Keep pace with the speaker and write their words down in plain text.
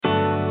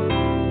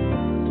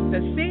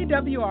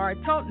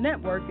CWR Talk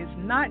Network is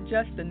not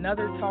just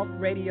another talk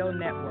radio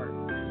network.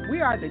 We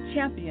are the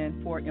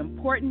champion for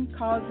important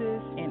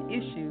causes and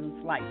issues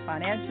like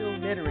financial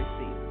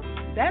literacy.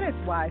 That is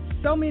why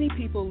so many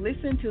people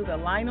listen to the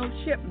Lionel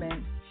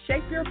SHIPman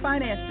Shape Your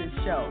Finances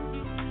show.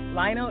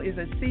 Lionel is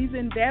a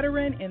seasoned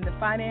veteran in the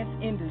finance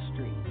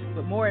industry,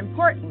 but more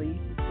importantly,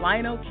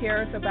 Lionel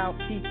cares about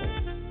people.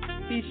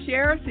 He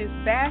shares his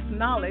vast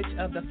knowledge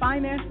of the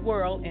finance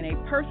world in a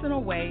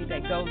personal way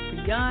that goes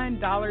beyond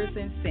dollars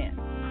and cents,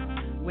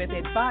 with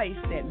advice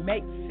that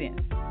makes sense.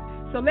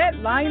 So let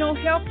Lionel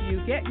help you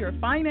get your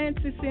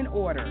finances in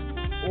order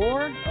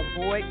or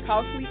avoid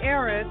costly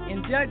errors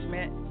in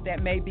judgment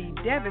that may be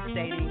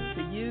devastating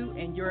to you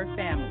and your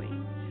family.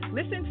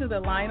 Listen to the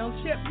Lionel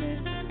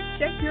SHIPman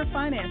Shape Your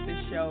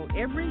Finances show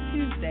every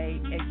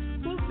Tuesday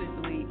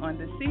exclusively on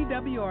the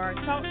CWR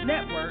Talk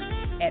Network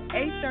at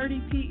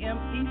 8:30 p.m.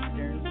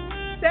 Eastern,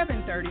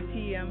 7:30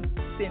 p.m.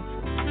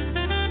 Central.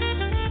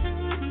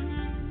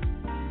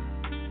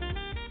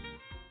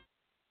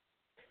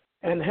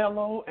 And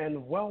hello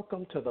and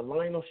welcome to the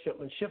Lionel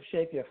SHIPman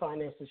Shape Your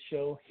Finances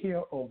show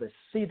here on the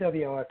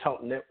CWR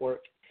Talk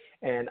Network.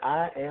 And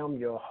I am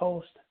your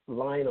host,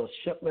 Lionel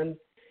SHIPman.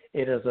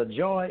 It is a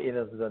joy, it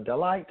is a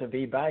delight to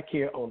be back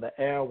here on the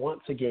air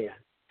once again.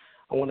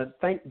 I want to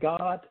thank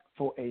God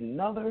for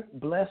another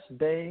blessed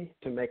day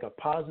to make a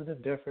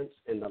positive difference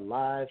in the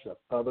lives of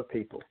other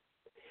people.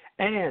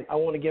 And I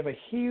want to give a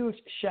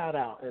huge shout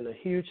out and a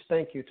huge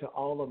thank you to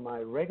all of my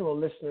regular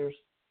listeners.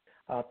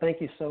 Thank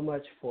you so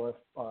much for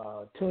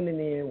tuning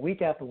in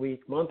week after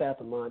week, month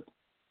after month,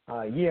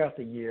 year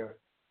after year,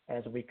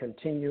 as we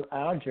continue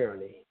our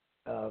journey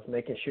of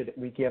making sure that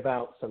we give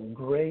out some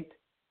great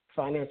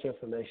financial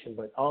information,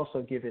 but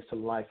also give you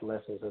some life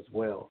lessons as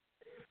well.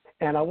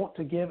 And I want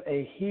to give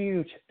a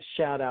huge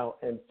shout out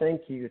and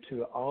thank you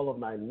to all of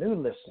my new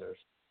listeners.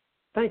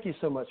 Thank you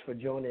so much for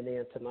joining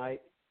in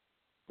tonight.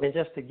 And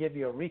just to give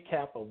you a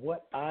recap of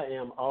what I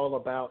am all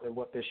about and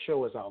what this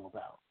show is all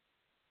about.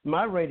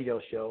 My radio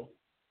show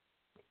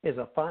is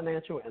a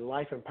financial and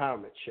life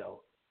empowerment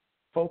show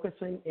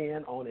focusing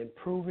in on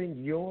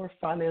improving your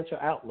financial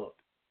outlook.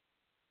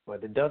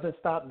 But it doesn't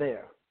stop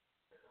there.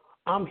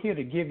 I'm here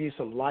to give you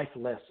some life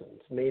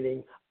lessons,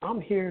 meaning I'm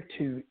here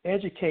to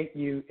educate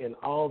you in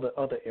all the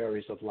other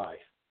areas of life,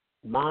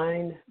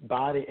 mind,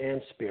 body,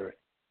 and spirit,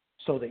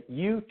 so that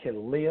you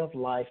can live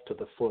life to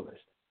the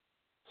fullest.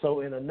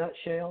 So in a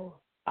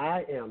nutshell,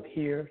 I am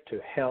here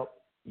to help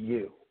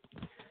you.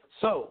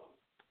 So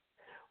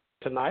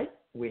tonight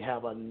we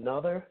have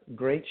another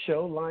great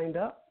show lined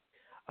up.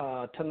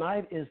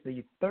 Tonight is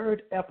the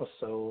third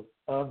episode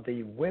of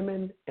the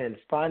Women and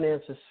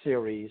Finances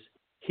series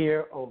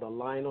here on the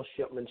Lionel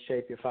SHIPman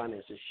Shape Your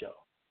Finances show.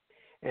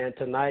 And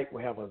tonight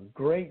we have a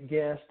great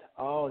guest.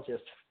 I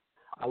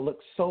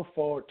look so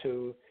forward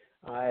to,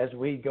 as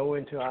we go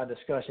into our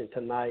discussion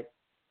tonight,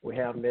 we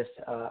have Miss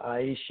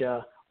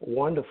Aisha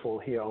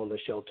Wonderfull here on the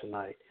show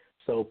tonight.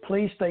 So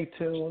please stay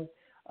tuned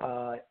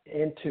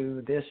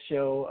into this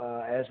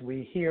show as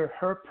we hear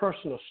her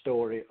personal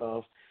story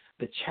of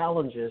the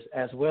challenges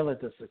as well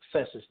as the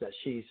successes that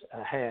she's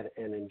had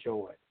and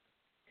enjoyed.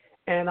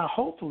 And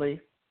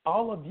hopefully,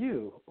 all of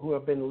you who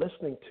have been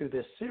listening to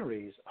this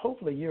series,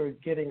 hopefully you're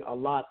getting a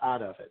lot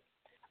out of it.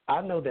 I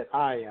know that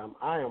I am.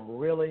 I am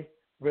really,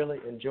 really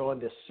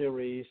enjoying this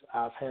series.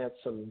 I've had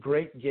some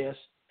great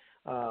guests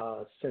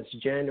since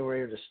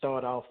January to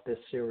start off this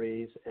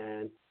series.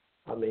 And,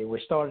 I mean, we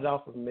started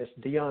off with Miss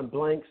Dion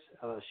Blanks.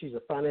 She's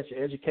a financial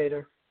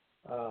educator.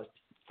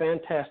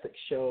 Fantastic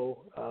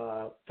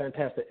show,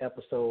 fantastic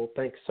episode.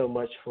 Thanks so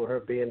much for her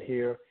being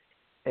here.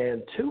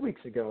 And 2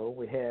 weeks ago,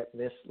 we had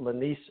Miss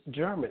Lenice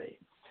Germany.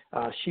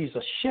 She's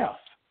a chef.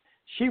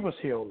 She was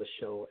here on the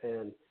show,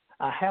 and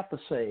I have to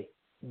say,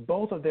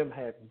 both of them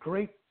had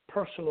great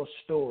personal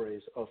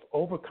stories of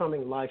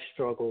overcoming life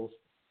struggles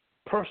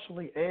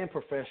personally and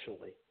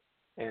professionally.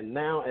 And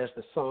now, as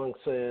the song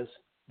says,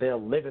 they're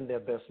living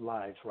their best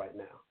lives right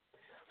now.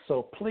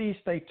 So please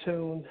stay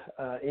tuned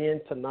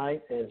in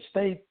tonight and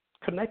stay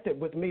connected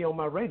with me on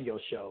my radio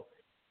show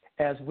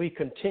as we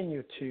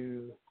continue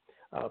to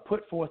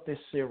put forth this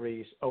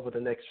series over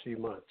the next few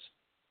months.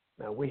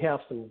 Now, we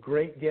have some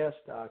great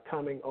guests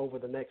coming over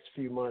the next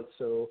few months,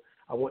 so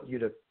I want you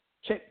to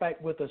check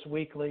back with us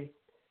weekly,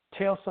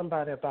 tell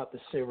somebody about the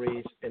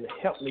series, and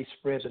help me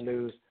spread the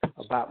news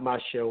about my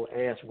show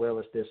as well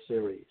as this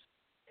series.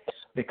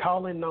 The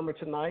call-in number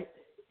tonight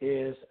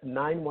is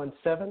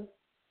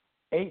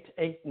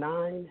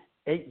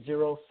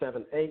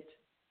 917-889-8078.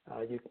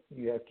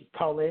 You have to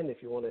call in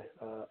if you want to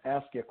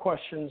ask your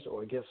questions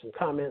or give some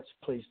comments.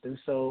 Please do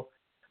so.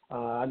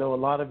 I know a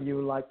lot of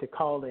you like to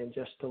call in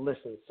just to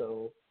listen,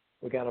 so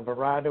we got a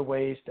variety of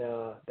ways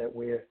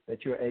that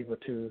you're able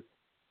to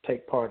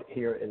take part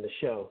here in the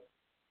show.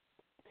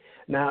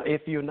 Now,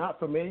 if you're not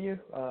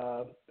familiar,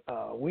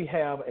 we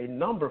have a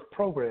number of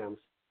programs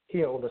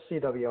here on the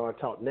CWR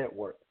Talk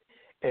Network,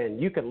 and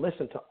you can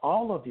listen to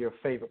all of your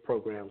favorite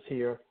programs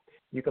here.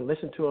 You can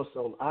listen to us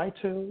on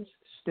iTunes,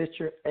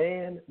 Stitcher,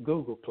 and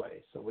Google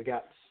Play. So we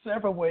got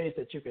several ways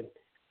that you can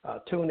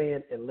tune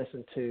in and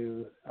listen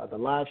to the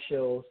live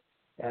shows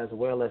as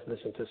well as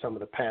listen to some of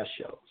the past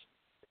shows.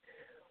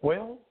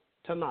 Well,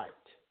 tonight,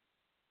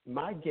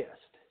 my guest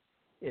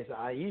is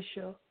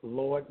Aisha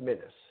Lloyd-Minnis.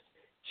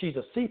 She's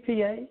a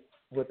CPA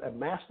with a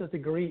master's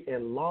degree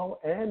in law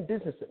and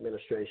business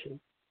administration.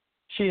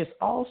 She is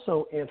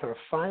also in her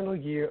final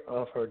year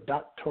of her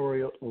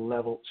doctoral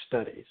level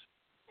studies.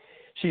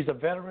 She's a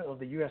veteran of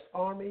the U.S.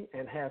 Army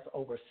and has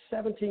over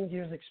 17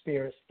 years'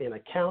 experience in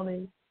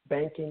accounting,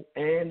 banking,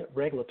 and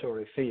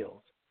regulatory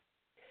fields.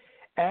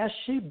 As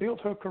she built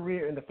her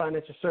career in the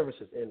financial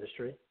services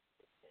industry,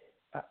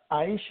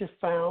 Aisha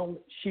found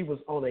she was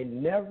on a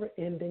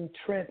never-ending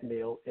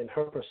treadmill in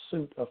her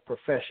pursuit of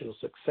professional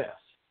success.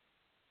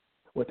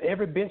 With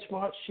every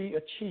benchmark she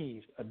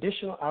achieved,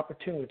 additional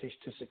opportunities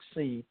to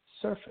succeed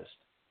surfaced.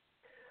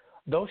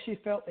 Though she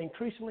felt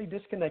increasingly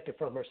disconnected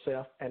from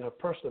herself and her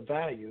personal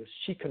values,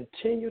 she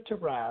continued to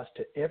rise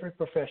to every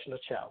professional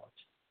challenge.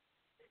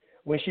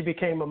 When she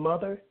became a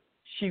mother,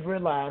 she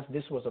realized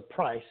this was a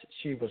price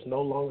she was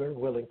no longer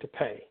willing to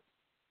pay.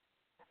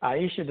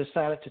 Aisha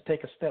decided to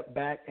take a step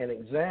back and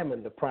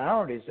examine the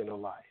priorities in her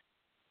life.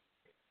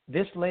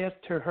 This led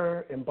to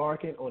her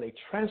embarking on a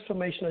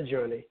transformational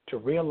journey to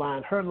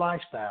realign her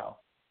lifestyle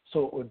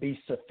so it would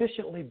be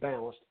sufficiently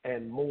balanced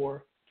and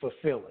more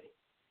fulfilling.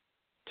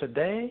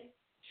 Today,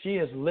 she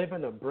is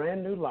living a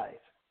brand new life.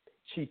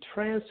 She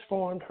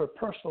transformed her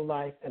personal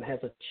life and has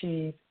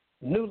achieved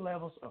new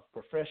levels of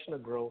professional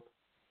growth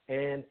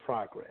and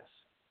progress.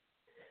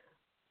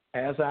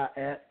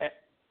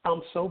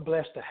 I'm so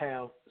blessed to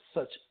have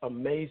such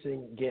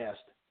amazing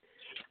guests.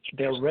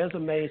 Their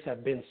resumes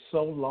have been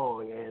so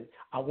long, and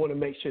I want to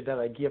make sure that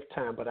I give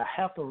time, but I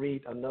have to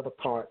read another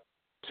part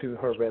to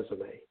her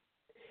resume.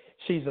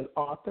 She's an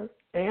author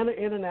and an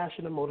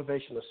international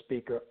motivational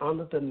speaker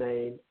under the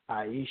name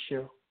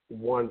Aisha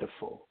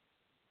Wonderfull.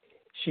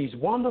 She's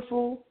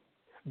wonderful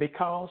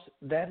because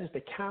that is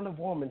the kind of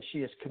woman she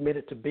is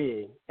committed to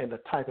being and the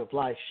type of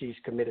life she's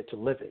committed to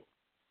living.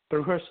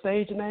 Through her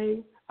stage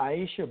name,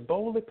 Aisha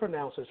boldly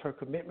pronounces her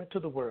commitment to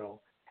the world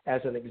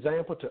as an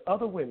example to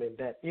other women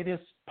that it is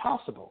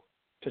possible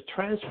to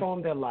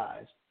transform their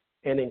lives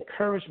and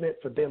encouragement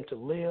for them to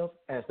live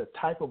as the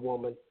type of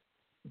woman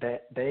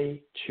that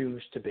they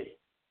choose to be.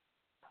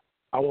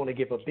 I want to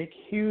give a big,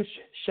 huge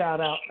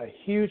shout out, a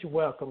huge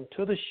welcome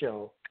to the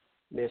show,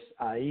 Miss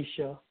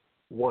Aisha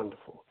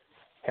Wonderfull.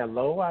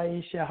 Hello,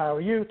 Aisha. How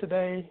are you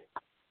today?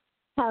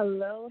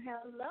 Hello,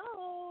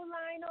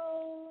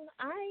 Lionel.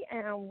 I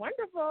am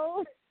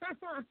wonderful.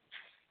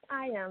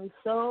 I am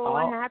so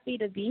happy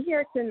to be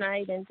here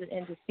tonight and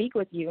to speak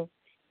with you.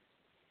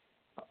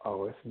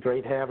 Oh, it's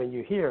great having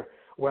you here.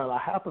 Well, I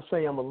have to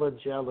say I'm a little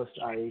jealous,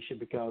 Aisha,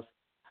 because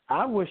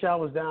I wish I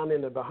was down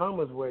in the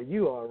Bahamas where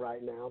you are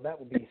right now. That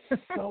would be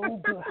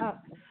so good.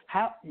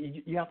 How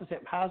you have to say,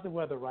 how's the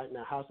weather right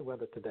now? How's the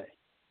weather today?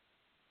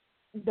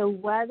 The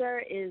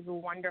weather is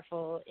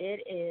wonderful.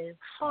 It is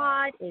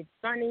hot. It's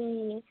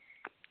sunny.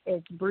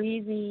 It's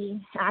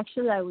breezy.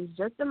 Actually, I was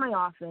just in my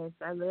office.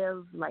 I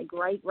live like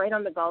right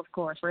on the golf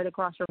course, right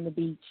across from the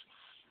beach.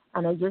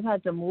 And I just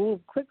had to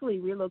quickly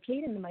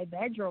relocate into my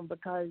bedroom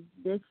because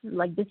the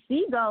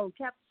seagull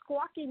kept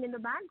squawking in the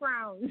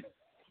background.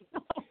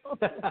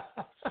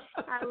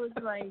 I was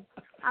like,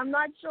 I'm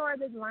not sure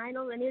that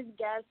Lionel and his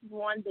guests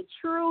want the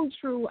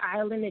true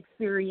island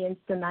experience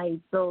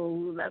tonight.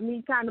 So let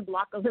me kind of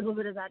block a little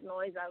bit of that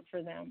noise out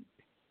for them.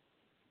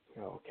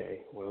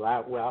 Okay. Well,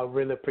 I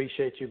really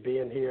appreciate you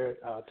being here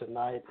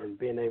tonight and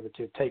being able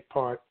to take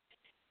part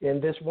in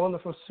this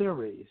wonderful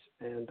series.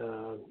 And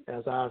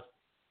as I've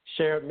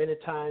shared many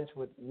times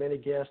with many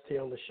guests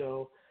here on the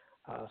show,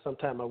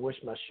 sometimes I wish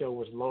my show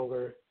was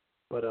longer,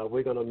 but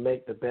we're going to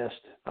make the best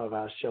of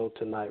our show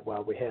tonight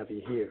while we have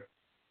you here.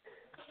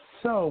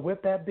 So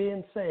with that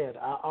being said,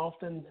 I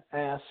often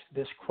ask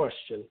this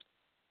question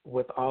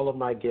with all of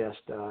my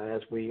guests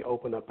as we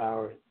open up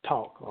our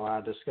talk or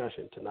our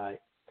discussion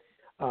tonight.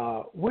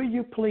 Will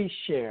you please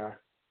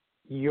share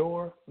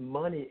your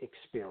money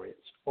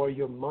experience or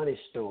your money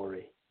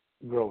story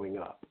growing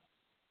up?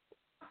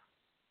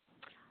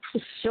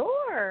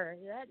 Sure.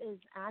 That is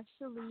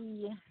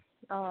actually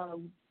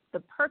the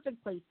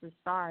perfect place to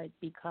start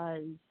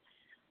because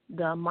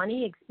the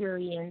money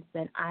experience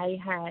that I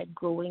had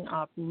growing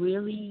up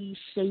really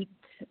shaped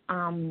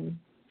some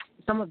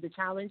of the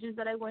challenges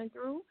that I went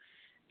through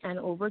and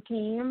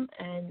overcame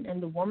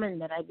and the woman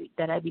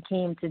that I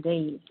became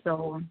today.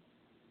 So,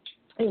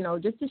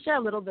 just to share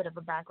a little bit of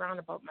a background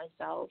about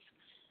myself,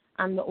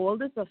 I'm the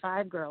oldest of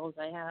 5 girls.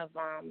 I have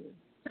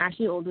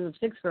actually oldest of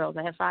 6 girls.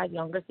 I have 5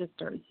 younger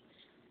sisters.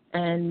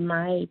 And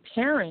my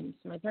parents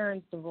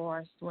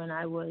divorced when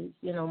I was,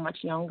 much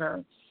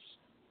younger.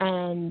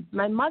 And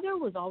my mother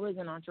was always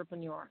an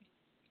entrepreneur.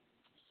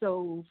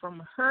 So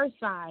from her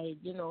side,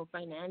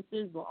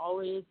 finances were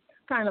always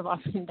kind of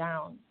up and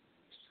down.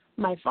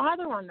 My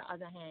father, on the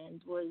other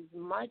hand, was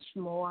much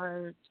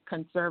more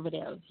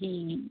conservative.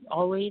 He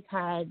always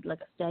had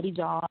like a steady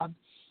job.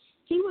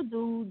 He would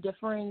do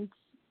different,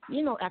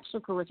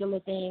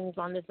 extracurricular things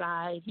on the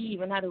side. He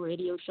even had a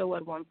radio show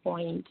at one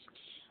point.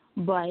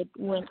 But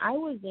when I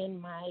was in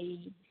my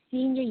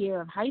senior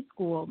year of high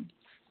school,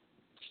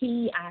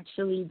 he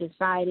actually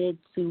decided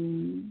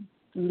to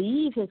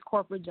leave his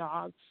corporate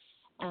job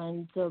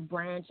and to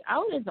branch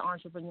out into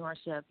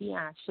entrepreneurship. He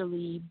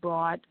actually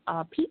brought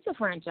a pizza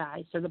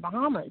franchise to the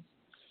Bahamas.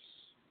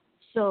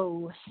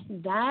 So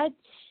that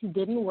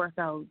didn't work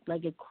out.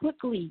 Like, it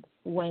quickly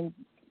went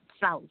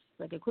south.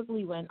 Like, it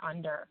quickly went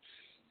under.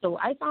 So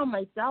I found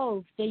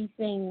myself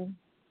facing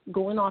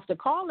going off to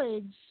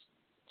college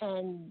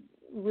and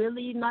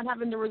really not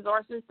having the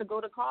resources to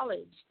go to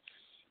college.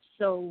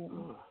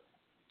 So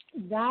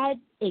that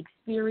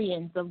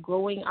experience of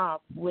growing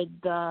up with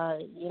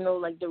the,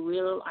 the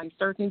real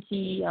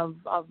uncertainty of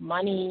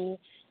money,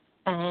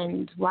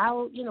 and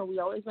while, we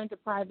always went to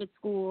private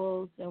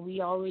schools and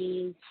we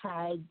always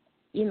had,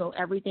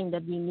 everything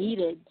that we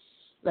needed,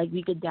 like,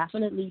 we could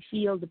definitely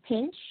feel the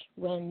pinch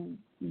when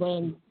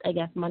I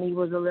guess money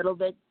was a little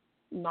bit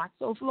not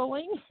so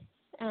flowing,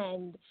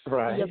 and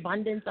the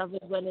abundance of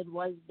it when it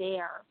was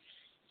there.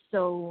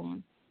 So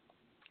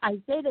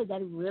I say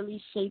that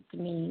really shaped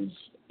me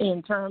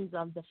in terms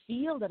of the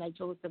field that I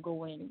chose to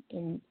go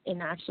in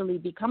actually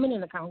becoming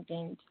an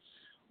accountant,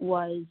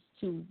 was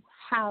to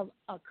have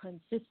a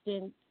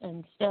consistent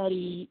and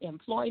steady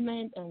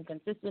employment and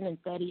consistent and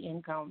steady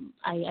income.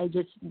 I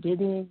just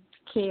didn't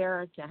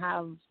care to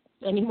have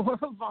any more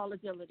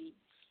volatility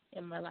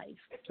in my life.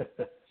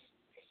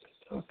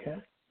 Okay,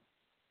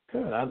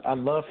 good. I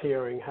love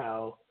hearing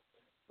how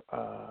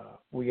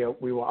we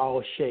were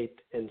all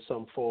shaped in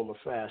some form or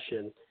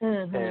fashion,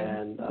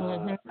 and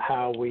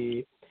how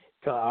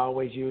I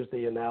always use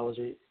the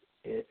analogy,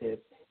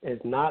 it is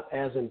not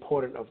as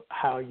important of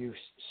how you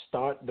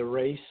start the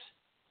race,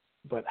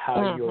 but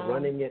how you're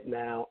running it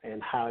now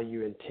and how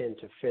you intend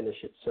to finish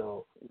it.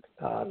 So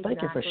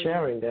thank you for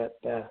sharing that.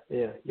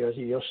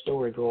 Your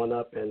story growing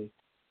up, and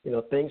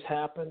things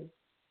happen,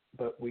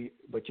 but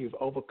you've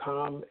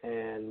overcome,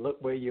 and look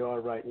where you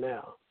are right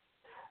now.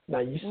 Now,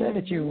 you said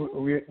that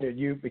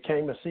you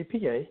became a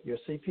CPA. You're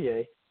a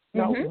CPA.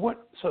 Now,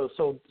 what?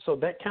 So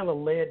that kind of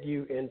led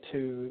you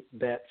into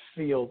that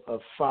field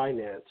of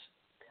finance.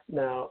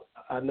 Now,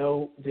 I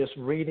know just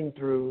reading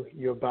through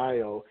your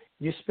bio,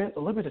 you spent a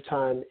little bit of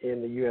time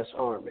in the U.S.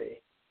 Army.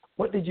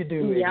 What did you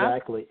do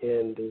exactly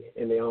in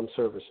the armed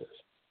services?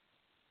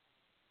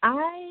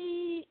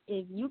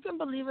 If you can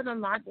believe it or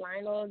not,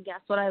 Lionel, guess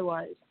what I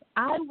was?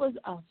 I was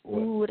a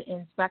food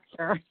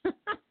inspector.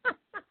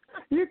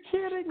 You're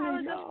kidding me. I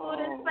was a food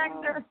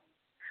inspector.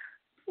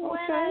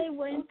 When I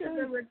went to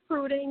the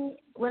recruiting,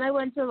 when I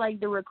went to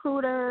like the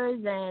recruiters,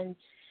 and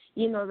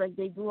like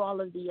they do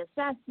all of the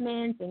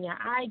assessments and your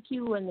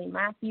IQ, and they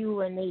map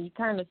you and they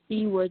kind of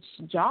see which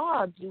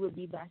jobs you would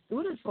be best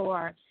suited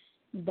for.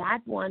 That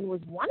one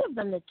was one of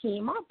them that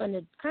came up, and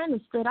it kind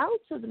of stood out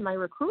to my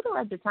recruiter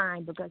at the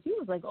time, because he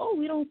was like, "Oh,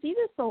 we don't see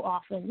this so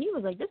often." He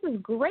was like, "This is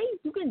great.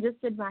 You can just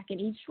sit back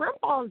and eat shrimp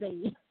all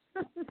day."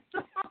 That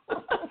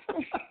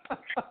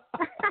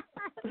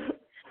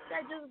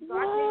just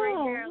got me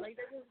right there. Like,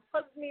 that just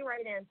puts me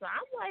right in. So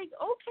I'm like,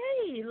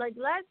 okay, like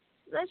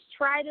let's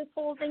try this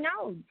whole thing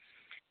out.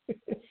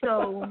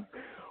 So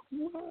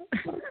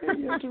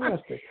okay,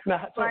 interesting.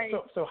 Now,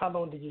 so how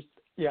long did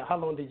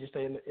you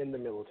stay in the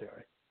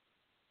military?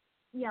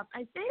 Yeah,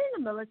 I stayed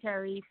in the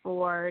military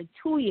for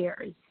 2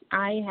 years.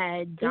 I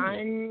had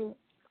done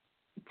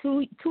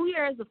two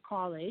years of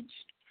college.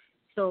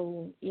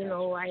 So,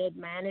 I had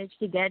managed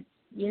to get,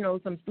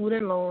 some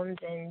student loans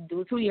and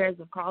do 2 years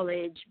of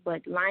college.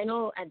 But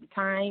Lionel, at the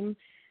time,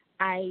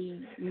 I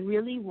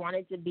really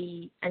wanted to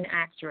be an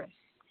actress.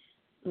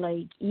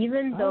 Like,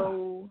 even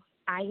though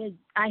I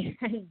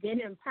had been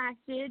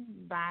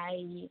impacted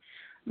by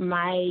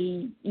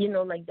my,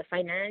 like the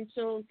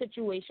financial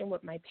situation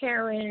with my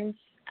parents,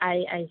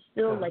 I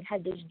still like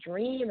had this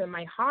dream in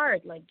my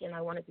heart, like, and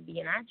I wanted to be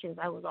an actress.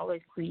 I was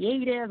always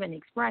creative and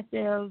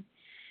expressive,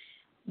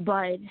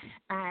 but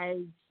as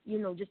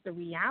just the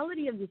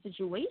reality of the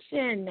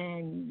situation,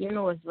 and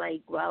it's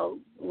like, well,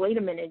 wait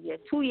a minute, you're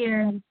 2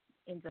 years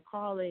into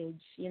college,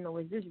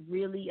 is this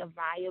really a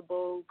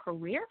viable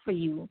career for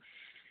you?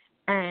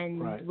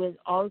 And with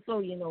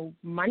also,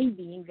 money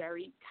being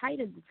very tight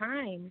at the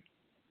time,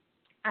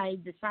 I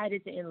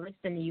decided to enlist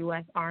in the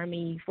U.S.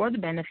 Army for the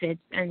benefits,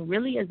 and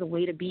really as a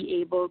way to be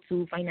able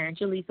to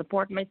financially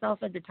support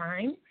myself at the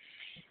time.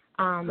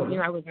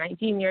 I was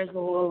 19 years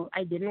old.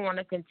 I didn't want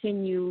to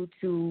continue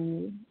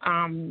to,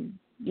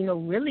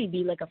 really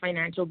be like a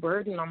financial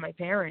burden on my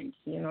parents.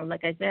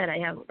 Like I said, I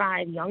have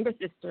 5 younger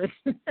sisters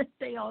that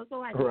they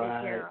also had to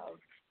take care of.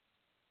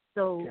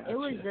 So it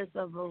was just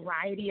a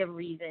variety of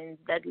reasons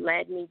that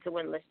led me to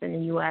enlist in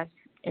the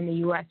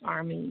U.S.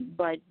 Army.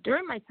 But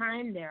during my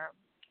time there,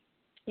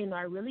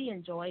 I really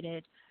enjoyed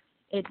it.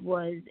 It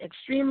was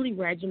extremely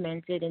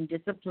regimented and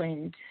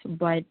disciplined,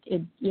 but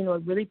it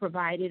really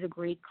provided a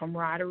great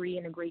camaraderie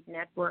and a great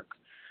network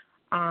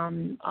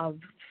of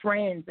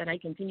friends that I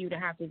continue to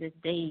have to this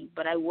day.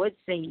 But I would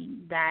say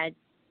that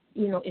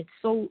it's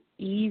so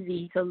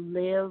easy to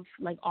live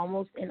like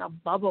almost in a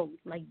bubble,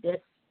 like this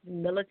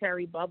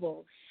military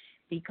bubble,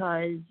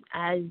 because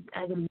as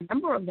a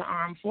member of the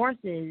armed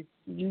forces,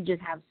 you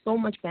just have so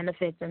much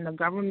benefits, and the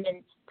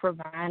government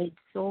provides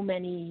so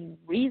many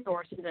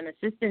resources and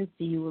assistance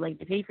to you, like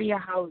they pay for your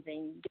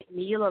housing, get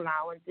meal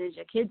allowances,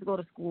 your kids go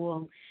to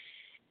school.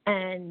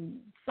 And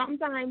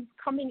sometimes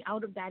coming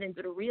out of that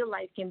into the real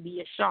life can be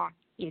a shock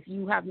if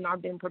you have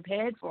not been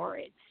prepared for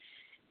it.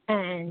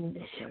 And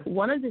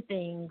one of the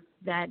things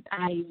that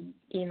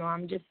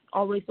I'm just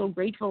always so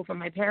grateful for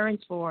my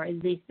parents for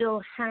is they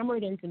still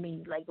hammered into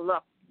me, like,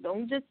 look,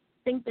 don't just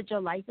think that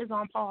your life is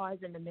on pause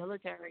in the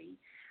military.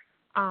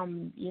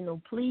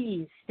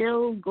 Please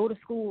still go to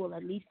school,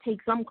 at least take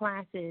some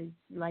classes.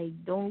 Like,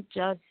 don't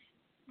just,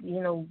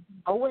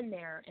 go in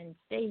there and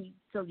stay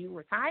till you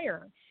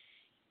retire.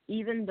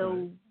 Even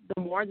though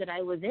the war that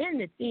I was in,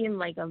 it seemed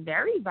like a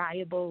very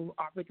viable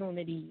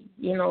opportunity.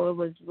 It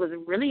was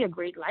really a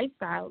great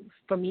lifestyle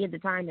for me at the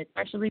time,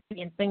 especially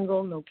being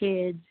single, no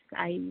kids.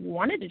 I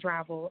wanted to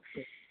travel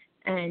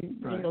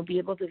and, be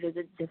able to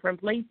visit different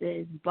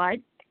places. But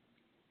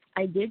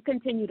I did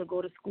continue to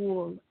go to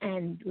school.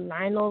 And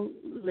Lionel,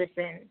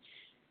 listen,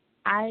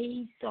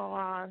 I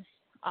saw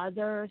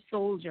other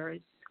soldiers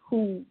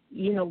who,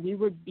 we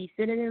would be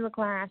sitting in the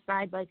class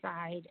side by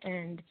side,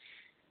 and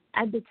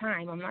at the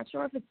time, I'm not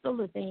sure if it's still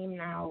the same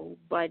now,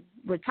 but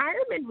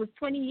retirement was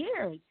 20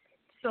 years.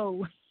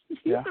 So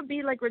you could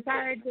be like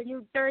retired when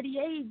you're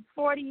 38,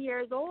 40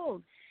 years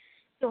old.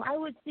 So I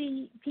would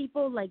see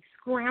people like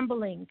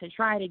scrambling to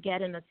try to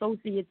get an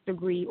associate's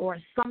degree or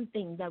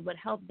something that would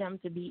help them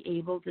to be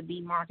able to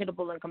be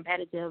marketable and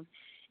competitive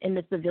in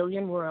the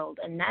civilian world.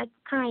 And that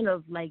kind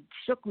of like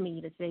shook me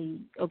to say,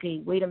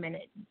 okay, wait a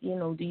minute,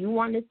 do you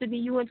want this to be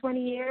you in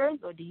 20 years,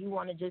 or do you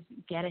want to just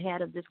get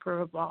ahead of this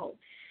curveball?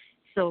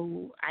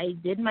 So I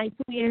did my 2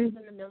 years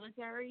in the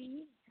military.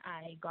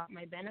 I got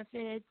my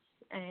benefits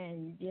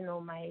and,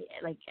 my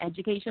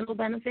educational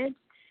benefits.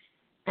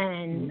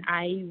 And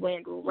I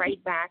went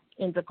right back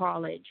into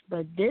college.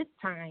 But this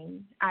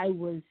time I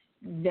was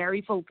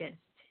very focused.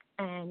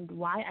 And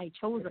why I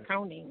chose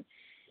accounting,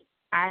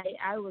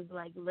 I was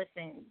like,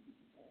 listen,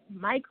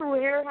 my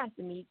career has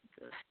to meet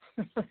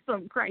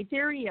some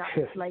criteria.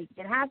 Like,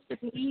 it has to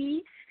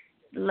be,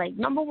 like,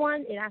 number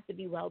one, it has to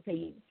be well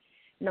paid.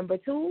 Number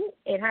two,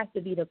 it has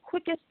to be the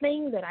quickest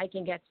thing that I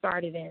can get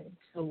started in.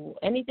 So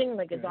anything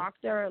like a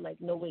doctor, like,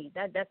 no way,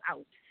 that's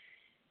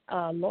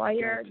out.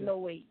 Lawyer, no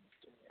way.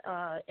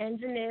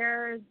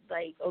 Engineer,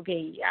 like,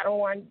 okay, I don't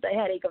want the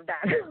headache of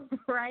that,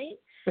 right?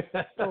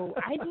 So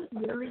I just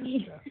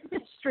really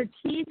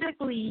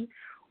strategically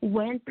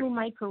went through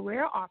my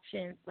career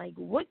options. Like,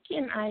 what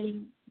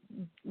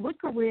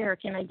career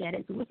can I get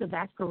into? What's the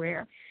best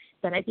career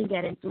that I can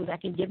get into that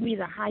can give me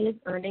the highest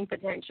earning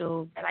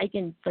potential, that I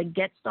can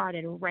get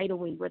started right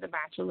away with a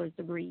bachelor's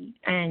degree?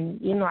 And,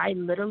 I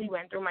literally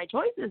went through my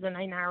choices and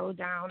I narrowed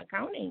down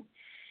accounting.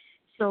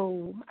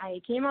 So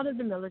I came out of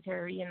the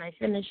military and I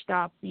finished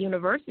up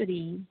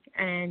university,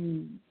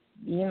 and,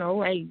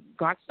 I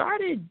got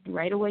started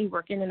right away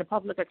working in a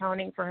public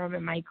accounting firm,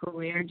 and my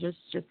career just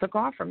took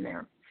off from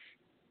there.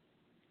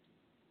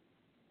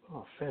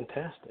 Oh,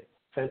 fantastic.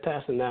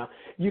 Fantastic. Now,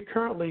 you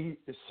currently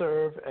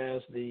serve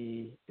as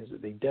the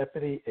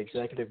Deputy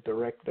Executive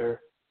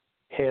Director,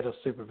 Head of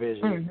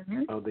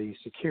Supervision of the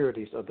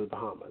Securities of the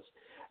Bahamas.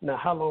 Now,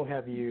 how long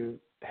have you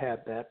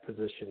had that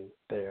position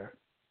there?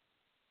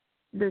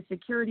 The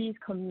Securities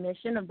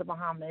Commission of the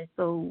Bahamas.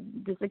 So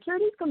the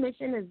Securities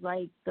Commission is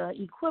like the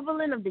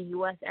equivalent of the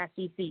U.S.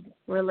 SEC.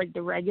 We're like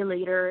the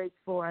regulators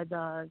for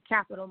the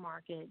capital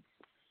markets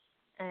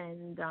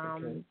and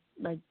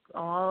like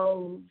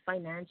all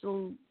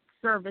financial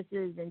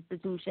services,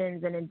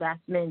 institutions, and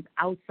investments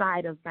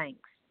outside of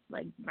banks.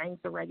 Like, banks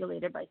are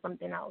regulated by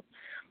something else.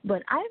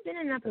 But I've been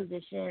in that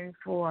position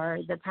for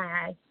the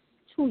past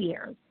 2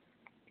 years.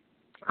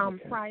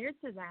 Prior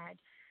to that,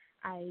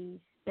 I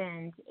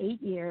spent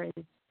 8 years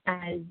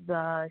as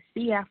the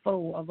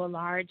CFO of a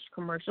large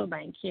commercial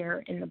bank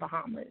here in the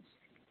Bahamas.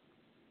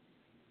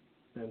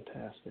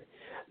 Fantastic.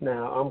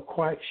 Now, I'm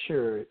quite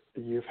sure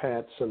you've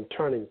had some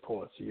turning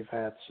points. You've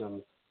had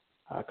some,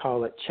 I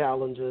call it,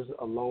 challenges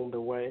along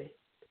the way.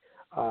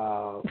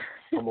 I'm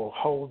going to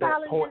hold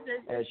that point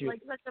as you...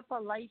 like such a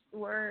polite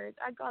word.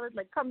 I call it,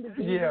 like, come to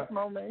Jesus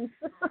moments.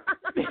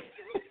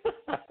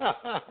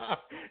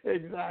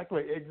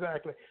 Exactly.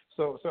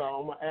 So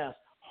I'm going to ask,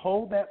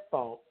 hold that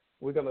thought.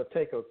 We're going to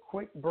take a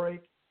quick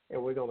break,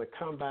 and we're going to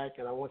come back,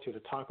 and I want you to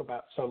talk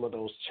about some of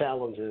those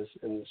challenges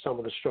and some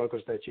of the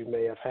struggles that you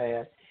may have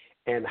had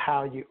and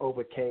how you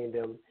overcame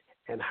them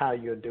and how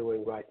you're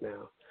doing right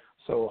now.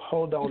 So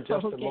hold on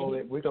just a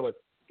moment. We're going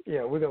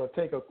to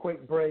take a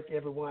quick break,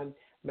 everyone.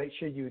 Make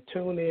sure you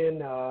tune in.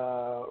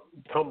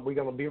 We're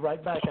going to be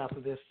right back after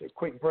this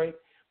quick break,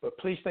 but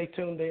please stay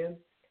tuned in,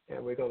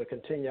 and we're going to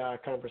continue our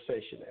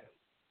conversation there.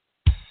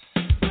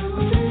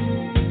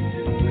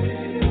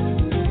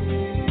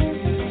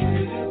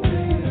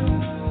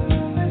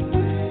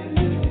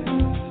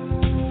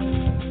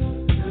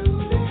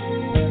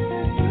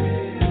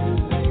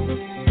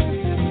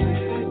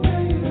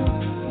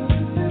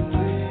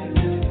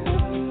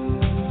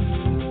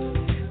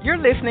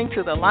 You're listening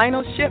to the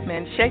Lionel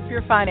SHIPman Shape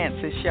Your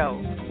Finances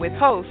show with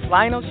host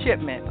Lionel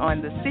SHIPman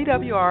on the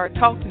CWR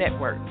Talk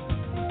Network.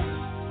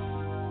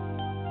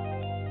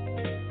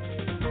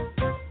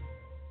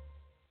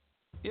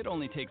 It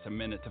only takes a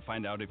minute to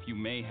find out if you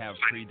may have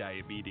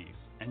prediabetes,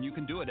 and you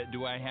can do it at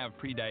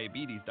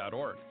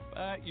doihaveprediabetes.org.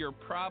 But you're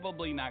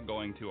probably not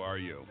going to, are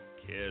you?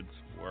 Kids,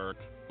 work,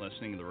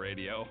 listening to the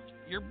radio.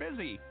 You're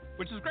busy,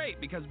 which is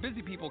great because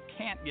busy people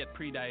can't get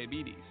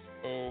prediabetes.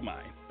 Oh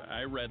my,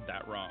 I read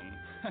that wrong.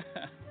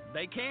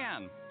 They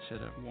can.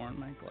 Should have worn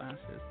my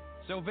glasses.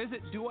 So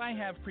visit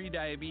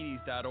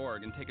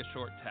doihaveprediabetes.org and take a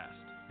short test,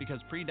 because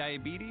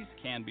prediabetes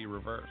can be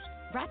reversed.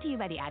 Brought to you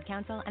by the Ad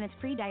Council and its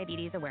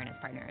pre-diabetes awareness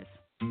partners.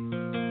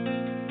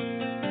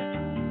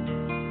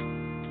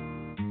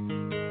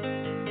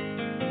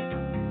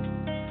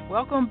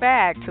 Welcome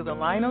back to the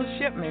Lionel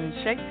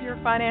SHIPman Shape Your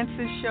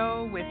Finances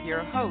show with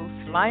your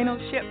host, Lionel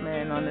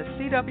SHIPman on the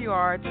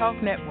CWR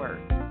Talk Network.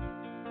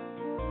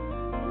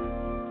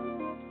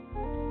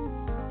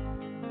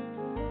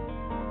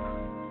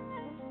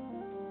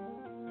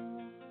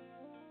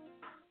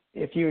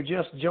 If you're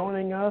just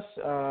joining us,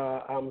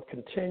 we're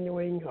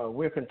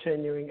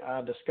continuing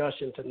our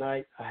discussion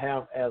tonight. I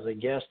have as a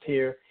guest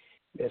here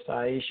Miss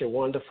Aisha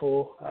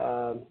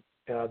Wonderfull.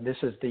 This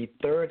is the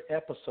third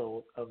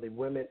episode of the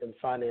Women in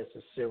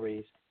Finances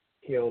series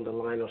here on the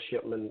Lionel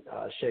SHIPman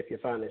Shape Your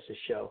Finances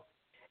show.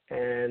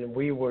 And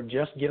we were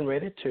just getting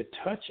ready to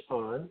touch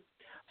on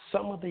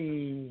some of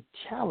the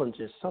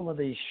challenges, some of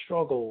the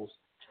struggles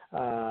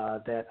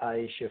that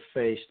Aisha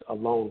faced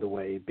along the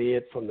way, be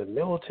it from the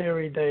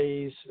military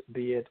days,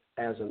 be it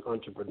as an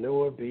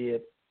entrepreneur, be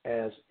it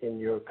as in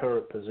your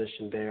current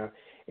position there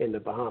in the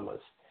Bahamas.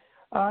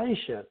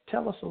 Aisha,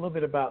 tell us a little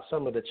bit about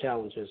some of the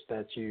challenges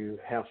that you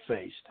have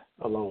faced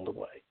along the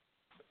way.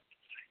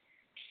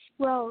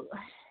 Well,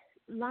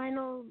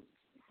 Lionel,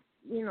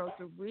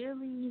 to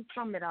really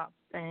sum it up,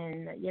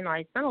 and,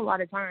 I spent a lot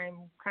of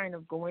time kind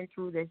of going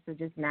through this to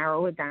just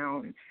narrow it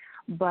down,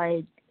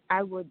 but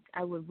I would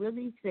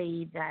really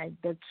say that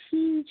the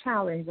key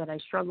challenge that I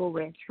struggled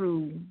with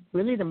through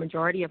really the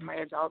majority of my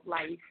adult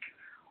life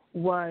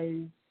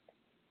was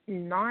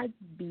not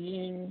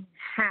being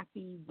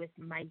happy with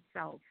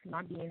myself,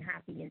 not being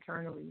happy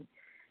internally,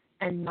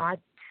 and not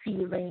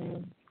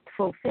feeling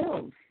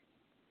fulfilled.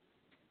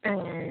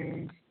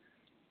 And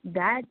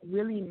that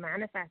really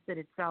manifested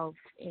itself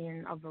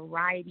in a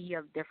variety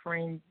of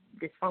different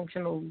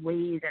dysfunctional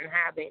ways and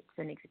habits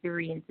and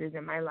experiences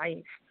in my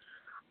life.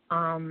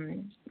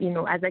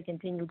 As I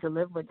continue to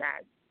live with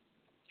that,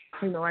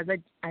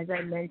 as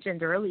I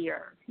mentioned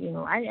earlier,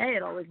 I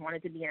had always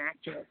wanted to be an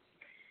actress.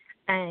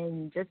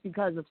 And just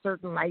because of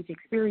certain life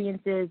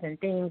experiences and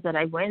things that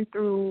I went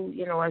through,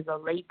 as a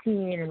late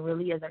teen and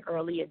really as an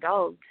early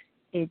adult,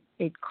 it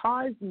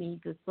caused me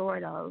to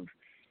sort of,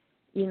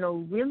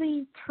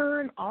 really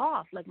turn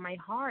off like my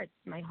heart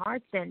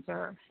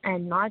center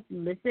and not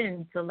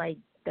listen to like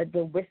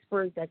the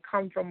whispers that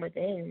come from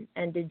within,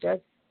 and to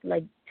just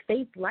like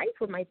face life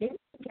with my thinking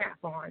cap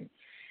on.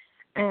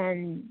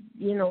 And,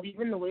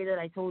 even the way that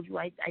I told you,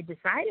 I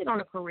decided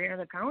on a career in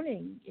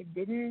accounting. It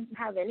didn't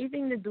have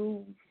anything to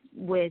do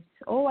with,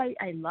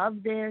 I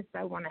love this,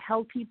 I want to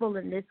help people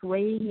in this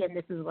way, and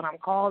this is what I'm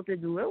called to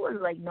do. It was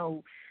like,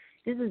 no,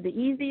 this is the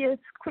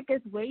easiest,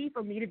 quickest way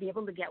for me to be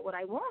able to get what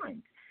I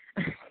want.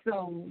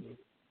 So,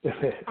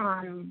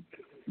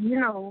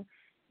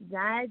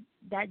 that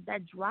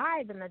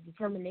drive and that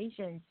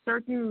determination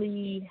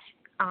certainly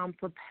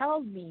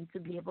propelled me to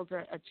be able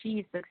to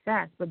achieve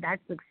success, but that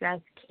success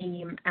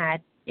came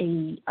at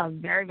a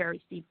very,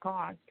 very steep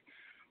cost,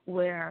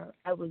 where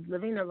I was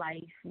living a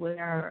life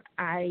where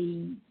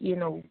I,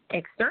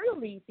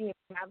 externally seemed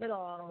to have it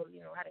all,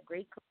 had a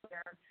great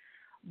career,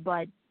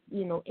 but,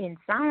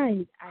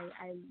 inside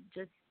I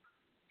just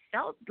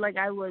felt like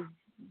I was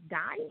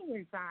dying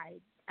inside.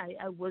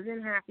 I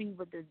wasn't happy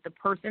with the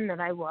person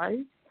that I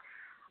was.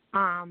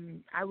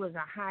 I was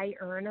a high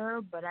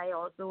earner, but I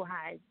also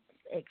had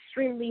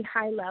extremely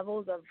high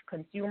levels of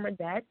consumer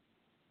debt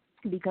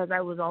because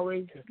I was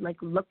always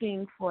like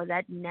looking for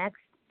that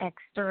next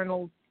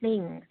external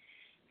thing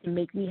to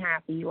make me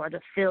happy or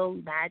to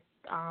fill that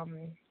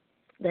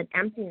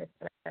emptiness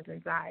that's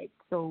inside.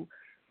 So,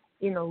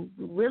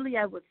 really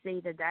I would say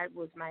that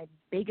was my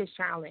biggest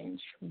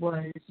challenge,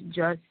 was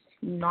just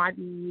not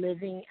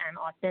living an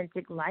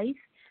authentic life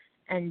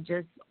and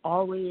just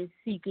always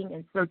seeking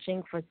and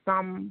searching for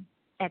some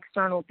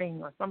external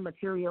thing or some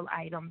material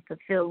item to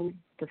fill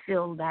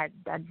that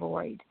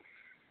void.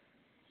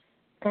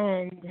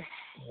 And,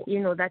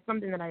 that's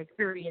something that I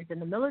experienced in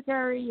the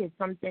military. It's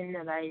something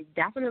that I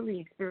definitely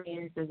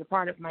experienced as a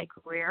part of my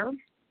career.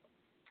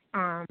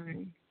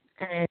 And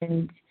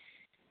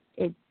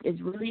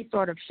it's really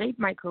sort of shaped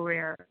my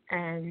career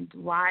and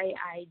why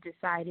I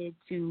decided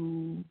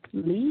to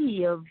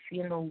leave,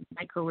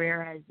 my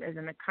career as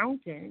an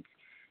accountant.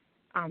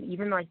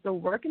 Even though I still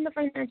work in the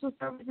financial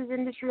services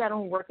industry, I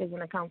don't work as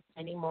an accountant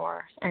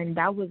anymore. And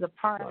that was a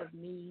part of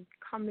me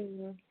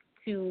coming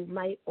to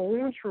my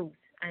own truth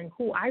and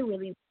who I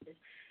really was,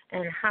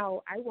 and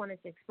how I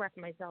wanted to express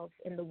myself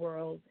in the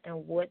world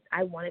and what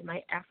I wanted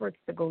my efforts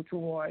to go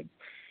towards.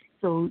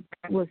 So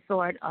that was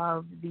sort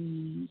of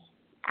the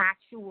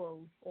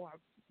actual or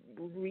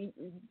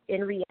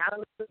in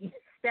reality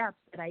steps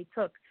that I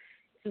took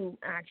to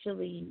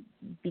actually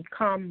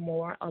become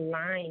more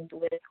aligned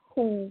with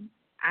who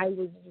I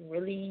was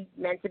really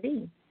meant to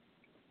be.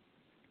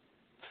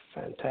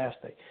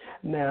 Fantastic.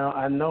 Now,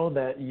 I know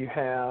that you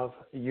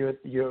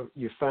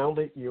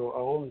founded your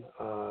own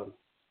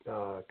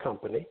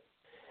company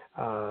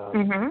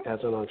as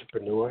an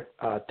entrepreneur,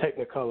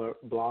 Technicolor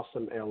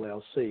Blossom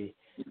LLC,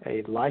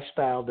 a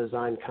lifestyle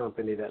design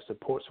company that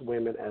supports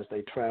women as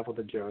they travel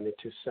the journey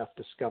to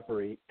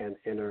self-discovery and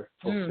inner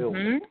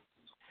fulfillment.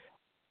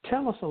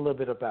 Tell us a little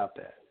bit about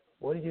that.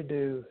 What do you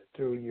do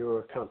through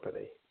your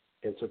company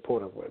in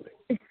support of women?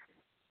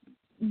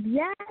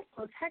 Yes,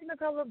 so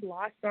Technicolor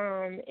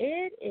Blossom,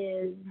 it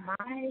is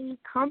my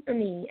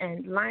company.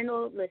 And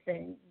Lionel,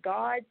 listen,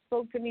 God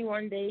spoke to me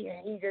one day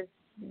and he just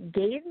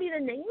gave me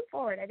the name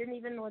for it. I didn't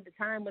even know at the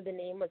time what the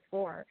name was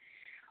for.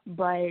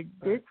 But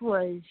this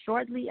was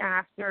shortly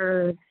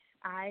after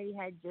I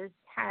had just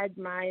had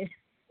my,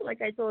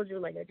 like I told you,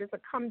 like just a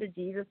come to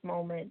Jesus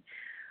moment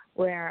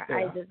where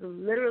I just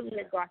literally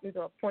had gotten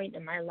to a point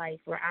in my life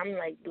where I'm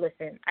like,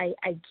 listen, I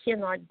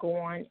cannot go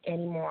on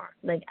anymore.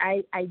 Like,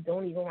 I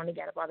don't even want to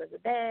get up out of the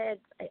bed.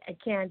 I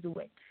can't do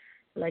it.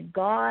 Like,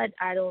 God,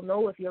 I don't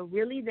know if you're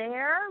really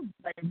there,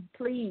 but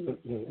please,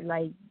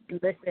 like,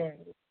 listen,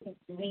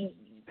 we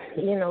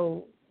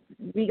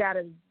got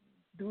to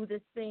do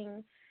this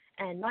thing,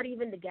 and not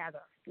even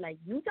together. Like,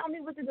 you tell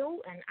me what to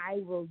do, and I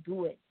will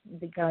do it,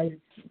 because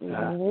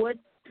what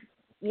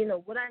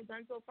I've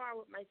done so far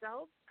with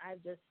myself,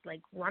 I've just,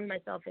 like, run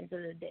myself into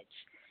the ditch.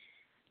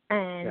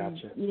 And,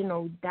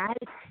 that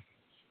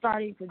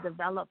started to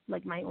develop,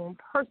 like, my own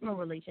personal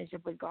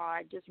relationship with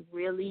God, just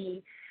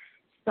really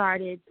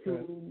started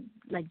to,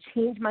 like,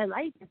 change my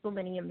life in so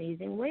many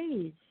amazing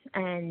ways.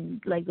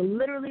 And, like,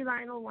 literally,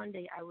 Lionel, one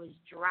day I was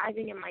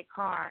driving in my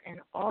car,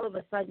 and all of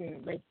a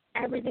sudden, like,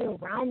 everything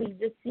around me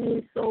just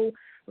seemed so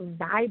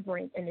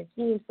vibrant, and it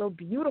seemed so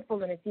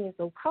beautiful, and it seemed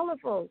so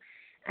colorful.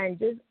 And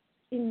just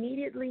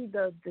immediately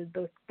the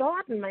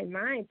thought in my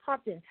mind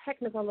popped in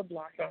Technicolor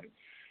Blossom.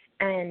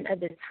 And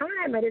at the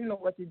time, I didn't know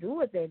what to do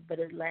with it, but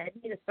it led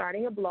me to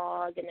starting a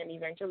blog and then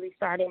eventually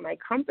starting my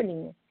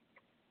company.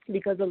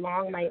 Because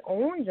along my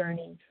own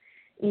journey,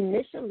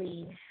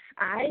 initially,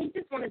 I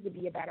just wanted to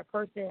be a better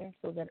person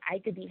so that I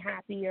could be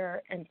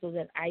happier and so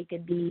that I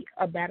could be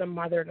a better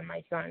mother to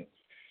my son.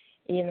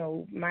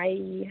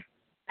 My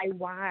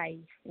why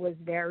was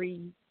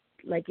very,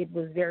 like, it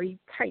was very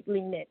tightly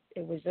knit.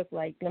 It was just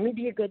like, let me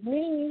be a good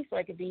me so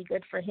I could be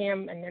good for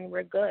him, and then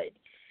we're good.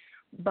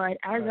 But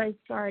as I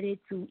started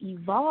to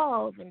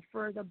evolve and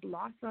further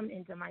blossom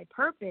into my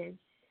purpose,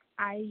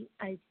 I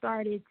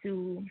started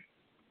to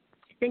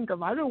think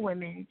of other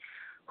women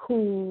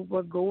who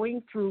were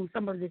going through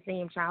some of the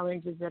same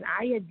challenges that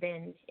I had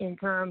been, in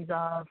terms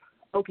of,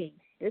 okay,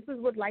 this is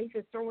what life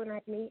is throwing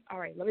at me. All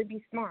right, let me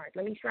be smart.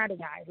 Let me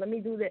strategize. Let me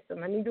do this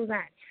and let me do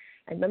that.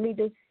 And let me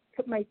just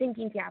put my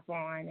thinking cap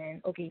on.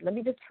 And, okay, let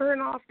me just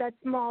turn off that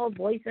small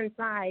voice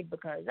inside,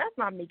 because that's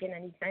not making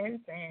any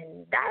sense.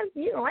 And that,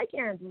 I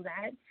can't do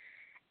that.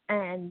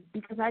 And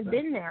because I've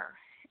been there.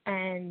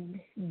 And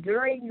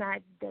during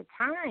the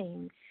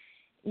time,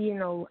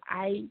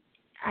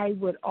 I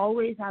would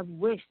always have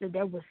wished that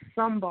there was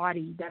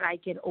somebody that I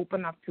could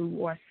open up to,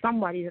 or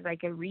somebody that I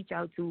could reach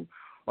out to,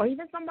 or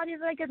even somebody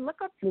that I could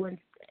look up to, and,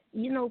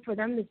 for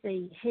them to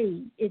say,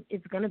 hey,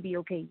 it's going to be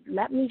okay.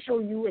 Let me show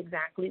you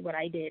exactly what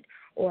I did,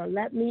 or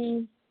let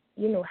me,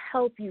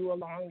 help you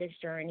along this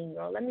journey,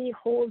 or let me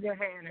hold your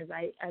hand as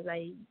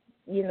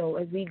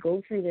we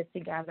go through this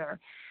together.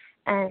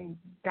 And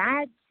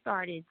that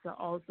started to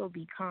also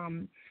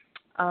become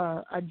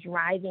a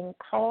driving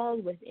call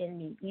within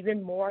me,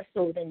 even more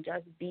so than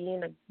just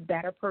being a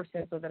better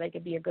person so that I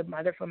could be a good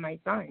mother for my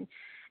son.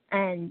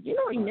 And,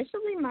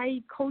 initially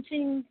my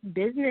coaching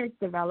business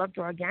developed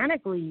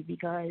organically,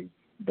 because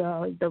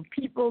the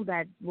people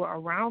that were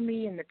around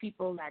me and the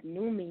people that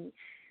knew me,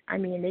 I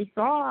mean, they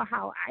saw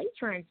how I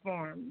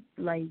transformed.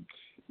 Like,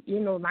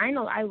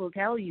 Lionel, I will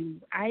tell you,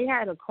 I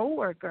had a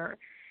coworker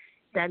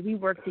that we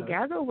worked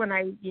together when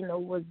I,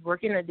 was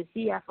working at the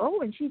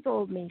CFO, and she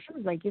told me, she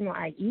was like,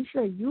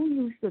 Aisha, you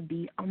used to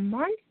be a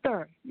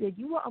monster.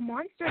 You were a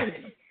monster to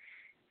me.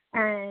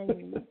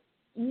 And,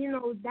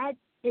 that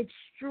it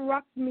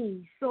struck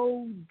me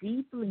so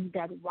deeply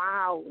that,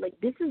 wow, like,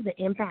 this is the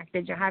impact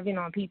that you're having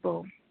on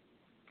people.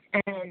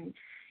 And,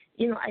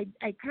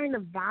 I kind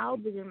of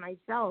vowed within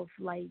myself,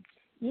 like,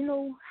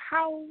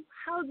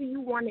 how do you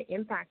want to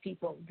impact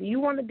people? Do you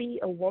want to be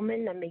a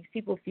woman that makes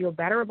people feel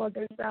better about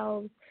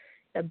themselves,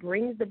 that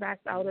brings the best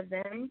out of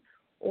them,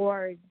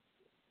 or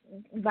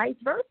vice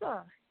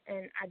versa?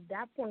 And at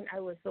that point, I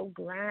was so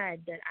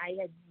glad that I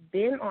had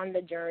been on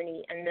the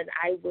journey and that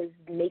I was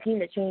making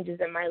the changes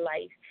in my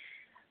life.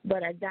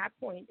 But at that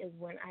point is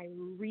when I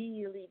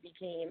really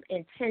became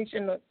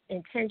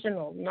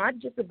intentional, not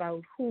just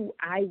about who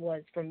I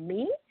was for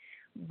me,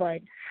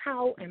 but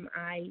how am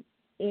I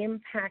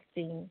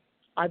impacting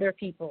other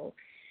people?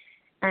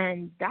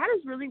 And that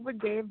is really what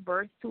gave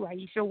birth to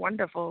Aisha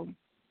Wonderfull.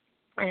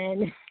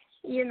 And,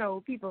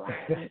 people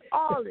ask me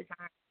all the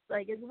time,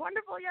 like, is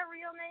Wonderfull your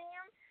real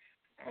name?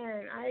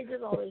 And I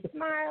just always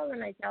smile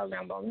and I tell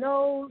them, well,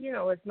 no,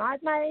 it's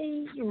not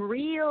my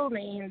real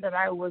name that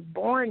I was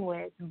born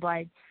with,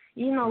 but,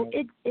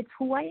 it's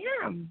who I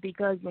am,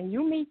 because when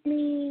you meet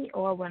me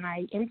or when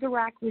I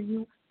interact with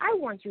you, I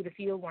want you to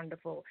feel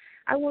wonderful.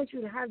 I want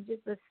you to have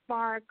just a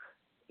spark,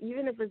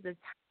 even if it's a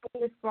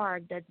tiny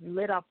spark that's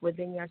lit up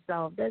within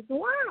yourself. That's,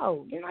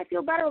 wow, I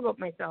feel better about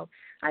myself.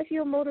 I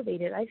feel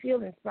motivated. I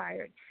feel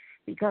inspired,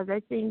 because I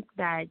think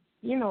that,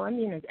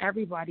 it's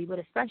everybody, but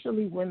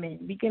especially women.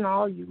 We can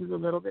all use a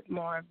little bit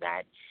more of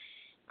that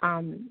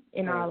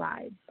in our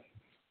lives.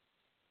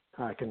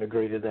 I can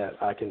agree to that.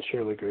 I can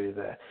surely agree to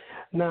that.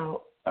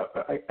 Now,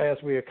 as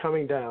we are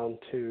coming down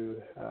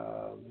to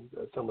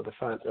some of the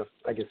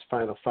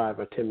final 5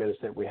 or 10 minutes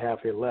that we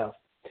have here left,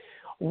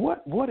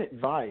 what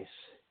advice?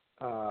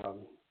 I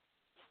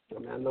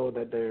know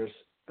that there's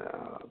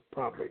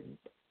probably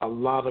a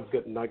lot of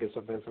good nuggets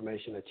of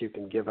information that you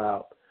can give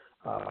out,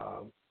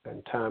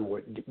 and time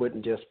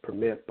wouldn't just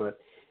permit. But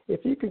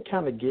if you can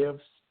kind of give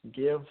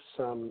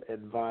some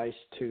advice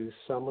to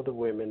some of the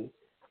women,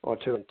 or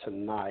to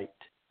tonight,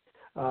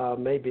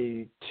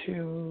 maybe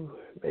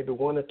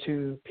 1 or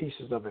 2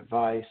 pieces of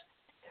advice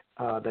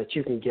that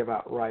you can give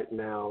out right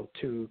now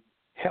to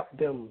help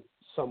them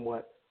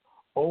somewhat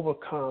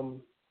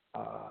overcome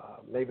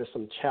maybe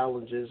some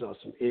challenges or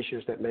some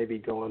issues that may be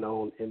going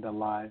on in their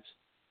lives.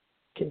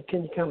 Can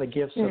you kind of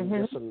give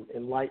some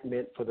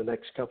enlightenment for the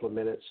next couple of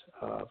minutes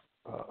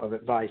of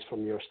advice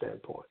from your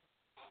standpoint?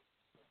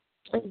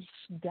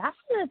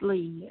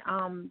 Definitely.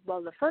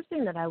 Well, the first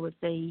thing that I would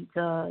say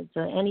to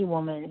any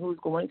woman who's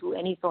going through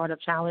any sort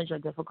of challenge or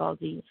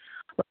difficulty,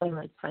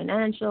 whether it's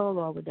financial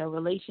or with their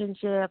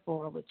relationship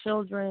or with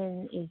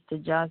children, is to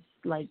just,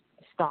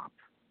 stop.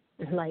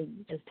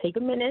 Just take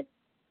a minute,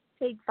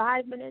 take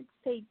 5 minutes,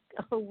 take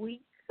a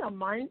week, a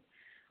month,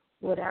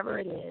 whatever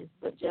it is,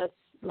 but just,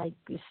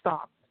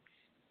 stop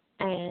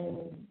and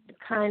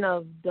kind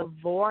of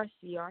divorce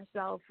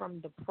yourself from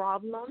the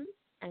problem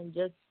and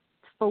just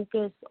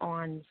focus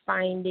on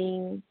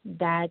finding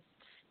that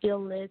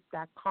stillness,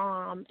 that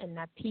calm, and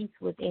that peace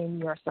within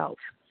yourself.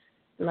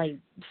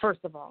 First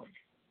of all,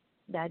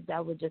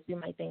 that would just be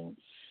my thing.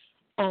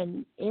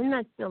 And in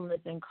that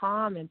stillness and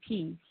calm and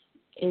peace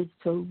is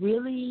to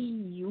really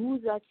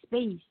use that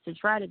space to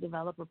try to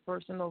develop a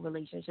personal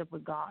relationship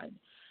with God.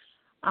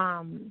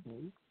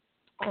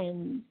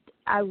 And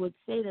I would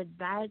say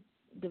that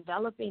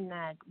developing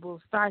that will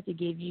start to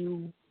give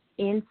you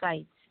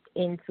insights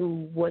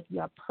into what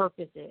your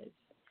purpose is.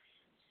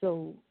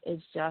 So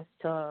it's just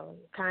to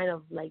kind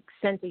of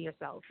center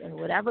yourself. And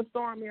whatever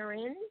storm you're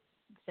in,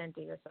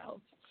 center yourself.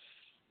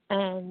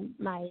 And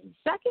my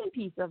second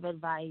piece of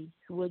advice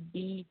would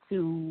be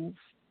to,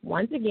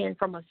 once again,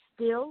 from a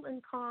still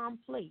and calm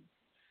place,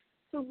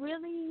 to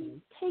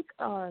really take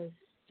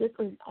just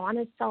an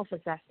honest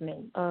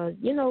self-assessment. I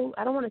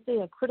don't want to say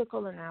a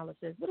critical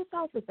analysis, but a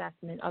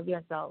self-assessment of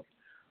yourself.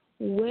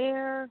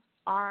 Where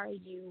are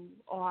you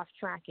off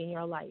track in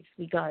your life?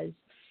 Because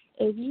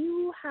if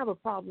you have a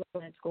problem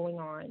that's going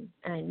on,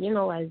 and,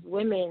 as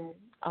women,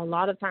 a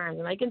lot of times,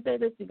 and I can say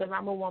this because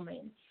I'm a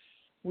woman,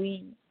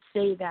 we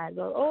say that,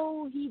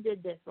 oh, he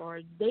did this, or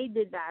they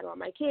did that, or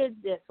my kids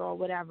this, or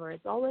whatever.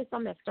 It's always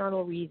some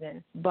external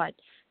reason. But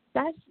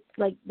that's,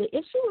 the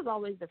issue is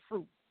always the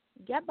fruit.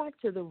 Get back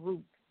to the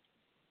root,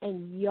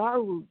 and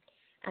your root,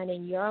 and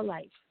in your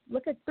life.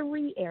 Look at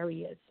 3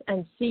 areas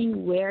and see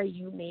where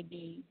you may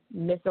be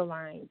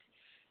misaligned.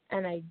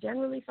 And I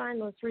generally find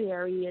those 3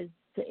 areas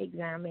to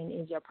examine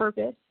is your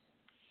purpose,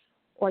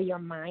 or your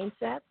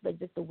mindset,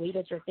 just the way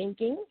that you're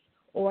thinking,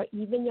 or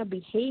even your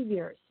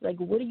behaviors.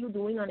 What are you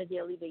doing on a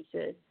daily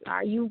basis?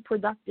 Are you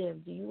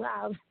productive? Do you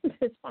have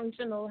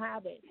dysfunctional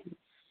habits?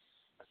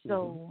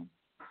 So,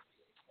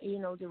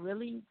 to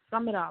really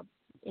sum it up,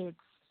 it's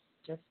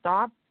just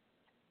stop,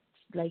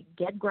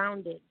 get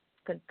grounded,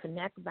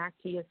 connect back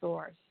to your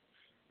source,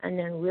 and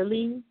then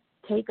really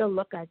take a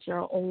look at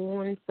your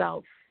own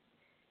self.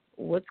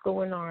 What's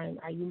going on?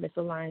 Are you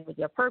misaligned with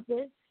your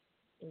purpose?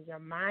 Is your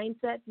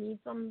mindset need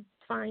some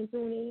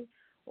fine-tuning?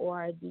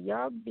 Or do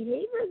your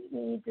behaviors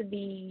need to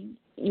be,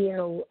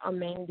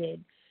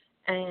 amended?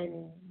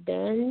 And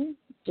then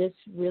just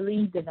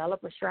really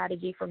develop a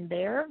strategy from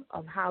there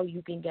of how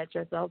you can get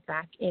yourself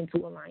back into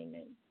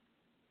alignment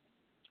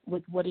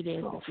with what it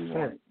is that you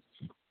want.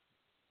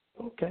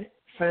 Okay,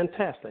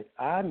 fantastic.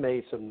 I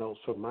made some notes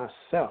for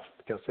myself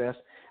because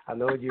I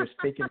know you're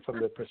speaking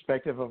from the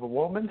perspective of a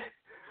woman,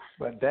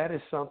 but that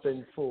is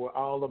something for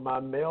all of my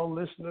male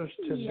listeners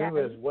to do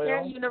as well.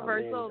 They're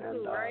universal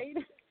too, right?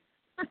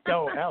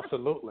 Oh,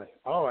 absolutely.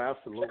 Oh,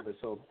 absolutely.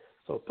 So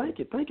thank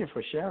you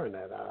for sharing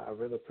that. I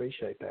really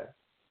appreciate that.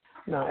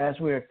 Now, as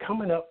we're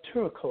coming up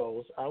to a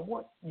close, I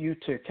want you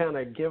to kind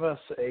of give us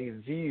a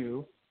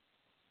view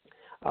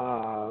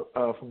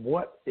of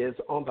what is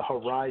on the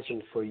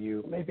horizon for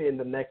you, maybe in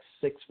the next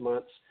 6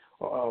 months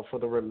or for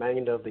the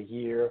remainder of the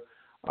year.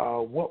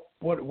 What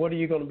are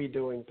you going to be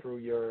doing through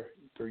your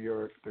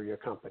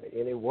company?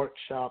 Any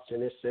workshops,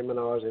 any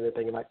seminars,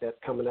 anything like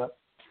that coming up?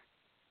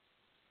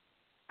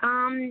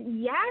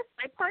 Yes,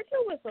 I partner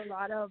with a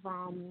lot of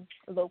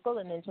local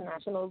and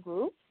international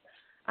groups.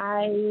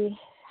 I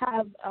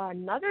have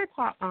another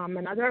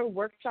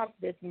workshop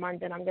this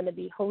month that I'm going to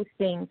be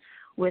hosting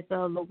with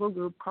a local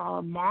group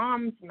called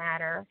Moms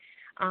Matter.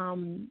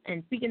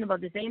 And speaking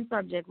about the same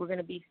subject, we're going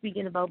to be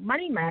speaking about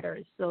money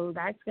matters. So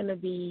that's going to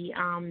be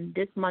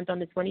this month on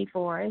the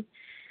 24th.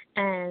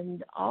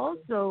 And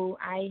also,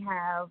 I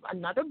have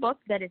another book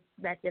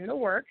that's in the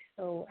works.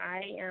 So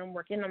I am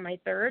working on my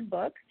third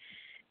book.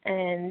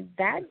 And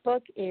that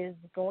book is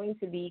going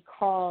to be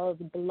called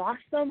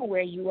Blossom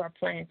Where You Are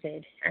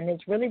Planted. And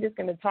it's really just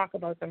going to talk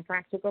about some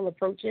practical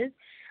approaches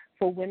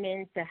for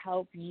women to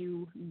help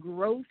you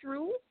grow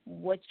through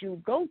what you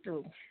go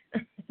through.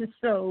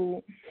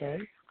 So,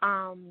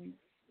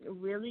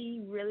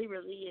 really, really,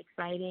 really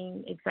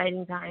exciting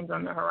times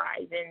on the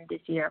horizon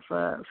this year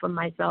for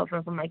myself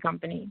and for my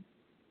company.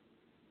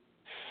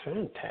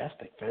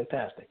 Fantastic.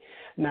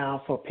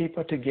 Now, for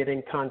people to get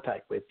in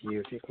contact with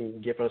you, if you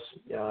can give us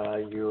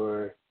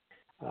your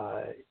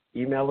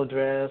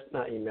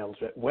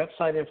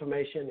website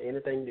information,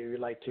 anything that you'd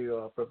like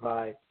to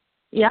provide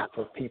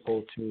for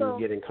people to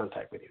get in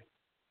contact with you.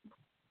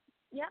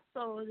 Yeah,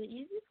 so the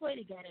easiest way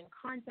to get in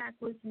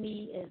contact with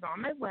me is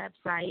on my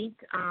website.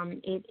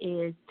 It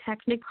is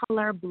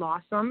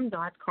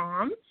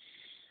technicolorblossom.com.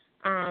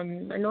 I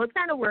know it's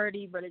kind of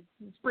wordy, but it's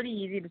pretty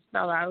easy to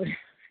spell out.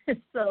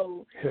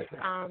 So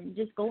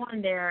just go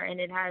on there, and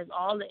it has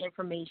all the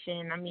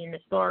information. I mean, the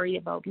story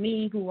about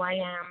me, who I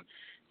am,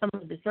 some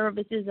of the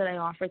services that I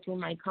offer through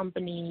my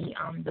company,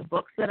 the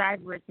books that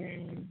I've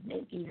written.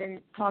 It even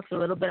talks a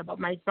little bit about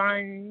my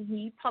son.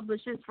 He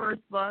published his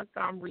first book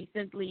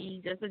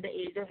recently, just at the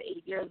age of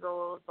 8 years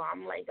old. So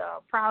I'm like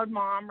a proud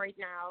mom right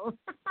now.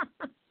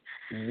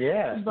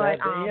 Yes, but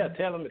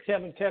tell him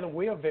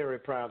we are very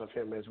proud of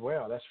him as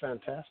well. That's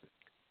fantastic.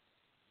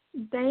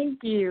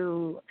 Thank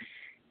you.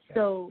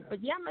 So, but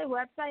yeah, my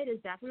website is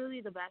definitely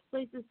the best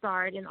place to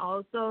start. And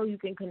also you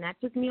can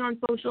connect with me on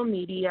social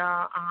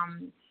media.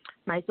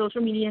 My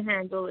social media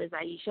handle is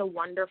Aisha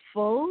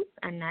Wonderfull,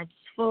 and that's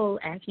full,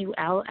 Full,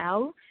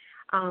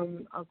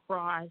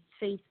 across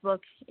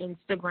Facebook,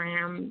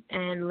 Instagram,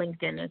 and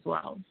LinkedIn as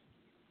well.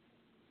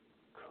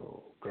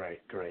 Cool.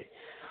 Great.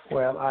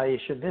 Well,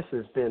 Aisha, this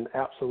has been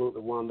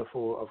absolutely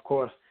wonderful. Of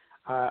course,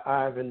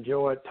 I've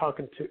enjoyed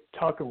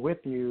talking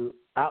with you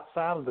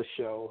outside of the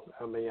show.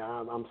 I mean,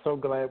 I'm so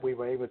glad we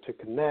were able to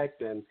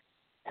connect and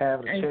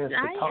have a chance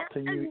to talk to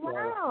you.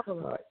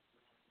 Wow.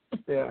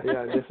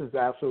 This has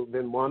absolutely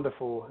been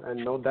wonderful, and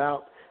no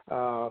doubt,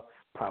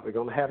 probably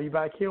going to have you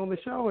back here on the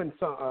show, and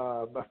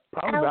probably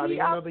by the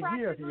end of the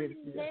year.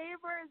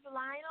 Neighbors,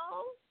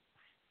 Lionel.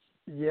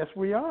 Yes,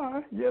 we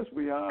are.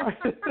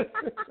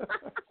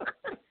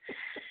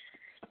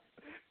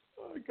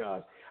 Oh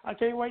God, I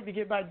can't wait to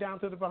get back down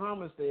to the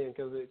Bahamas then,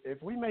 because if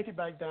we make it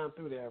back down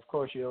through there, of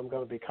course, I'm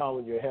going to be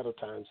calling you ahead of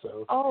time.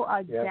 So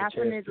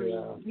definitely,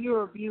 you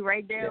will be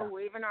right there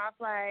waving our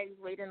flags,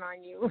 waiting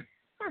on you.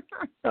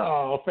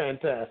 Oh,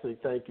 fantastic.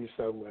 Thank you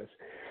so much.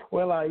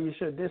 Well,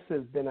 Aisha, this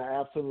has been an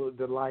absolute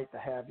delight to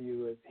have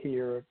you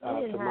here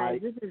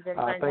tonight. This has been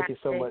fantastic. Thank you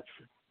so much.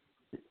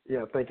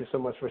 Thank you so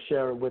much for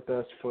sharing with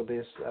us for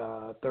this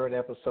third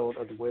episode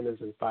of the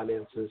Women's and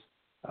Finances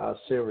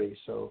series.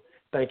 So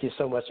thank you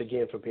so much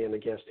again for being a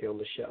guest here on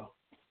the show.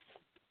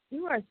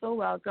 You are so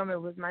welcome.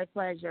 It was my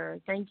pleasure.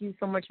 Thank you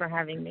so much for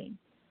having me.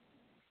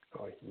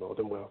 Oh, you're more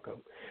than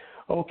welcome.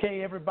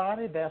 Okay,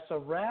 everybody, that's a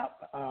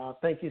wrap.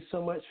 Thank you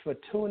so much for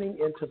tuning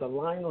into the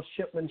Lionel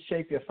SHIPman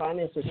Shape Your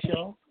Finances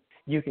show.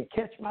 You can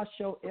catch my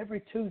show every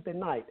Tuesday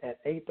night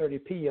at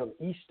 8:30 p.m.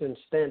 Eastern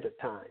Standard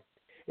Time.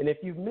 And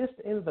if you've missed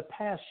any of the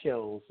past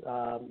shows,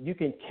 you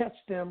can catch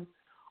them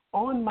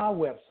on my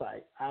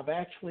website. I've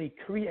actually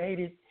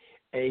created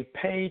a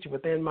page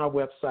within my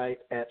website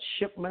at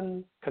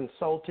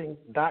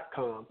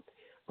SHIPmanconsulting.com.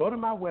 Go to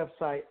my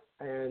website,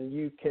 and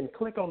you can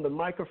click on the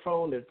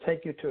microphone. It'll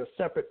take you to a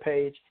separate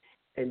page,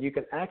 and you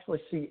can actually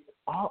see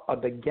all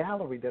of the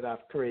gallery that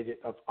I've created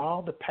of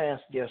all the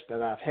past guests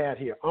that I've had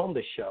here on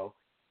the show.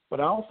 But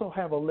I also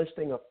have a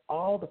listing of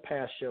all the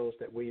past shows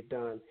that we've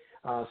done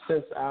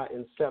since our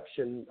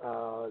inception,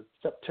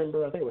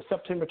 September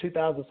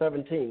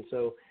 2017.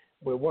 So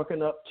we're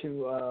working up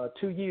to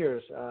 2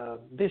 years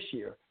this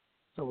year.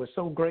 So we're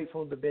so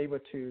grateful to be able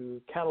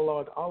to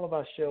catalog all of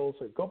our shows.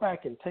 So go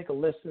back and take a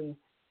listen,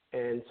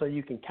 and so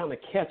you can kind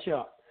of catch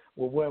up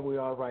with where we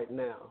are right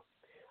now.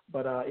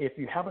 But if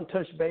you haven't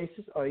touched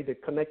bases or either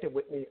connected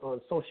with me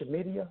on social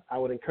media, I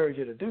would encourage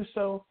you to do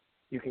so.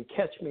 You can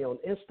catch me on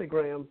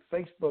Instagram,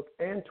 Facebook,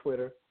 and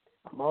Twitter.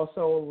 I'm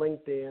also on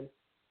LinkedIn.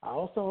 I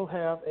also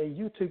have a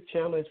YouTube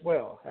channel as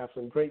well. I have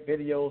some great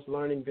videos,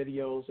 learning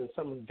videos, and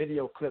some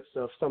video clips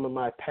of some of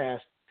my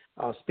past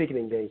speaking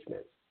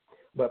engagements.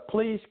 But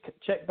please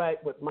check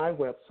back with my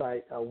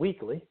website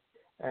weekly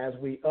as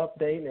we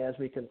update and as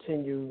we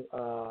continue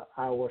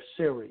our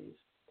series.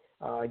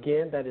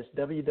 Again, that is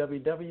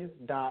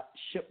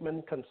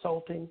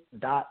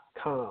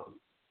www.shipmanconsulting.com.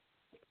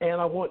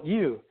 And I want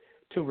you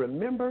to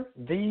remember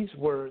these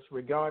words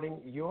regarding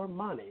your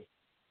money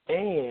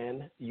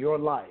and your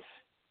life.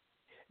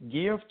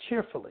 Give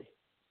cheerfully,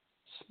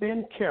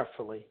 spend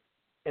carefully,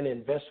 and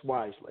invest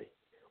wisely.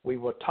 We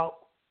will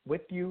talk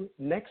with you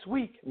next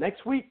week.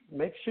 Next week,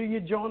 make sure you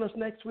join us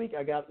next week.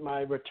 I got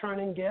my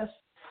returning guest,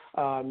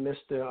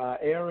 Mr.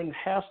 Aaron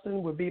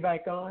Haston will be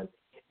back on.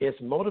 It's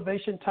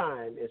motivation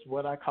time is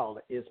what I call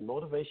it. It's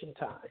motivation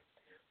time.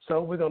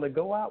 So we're going to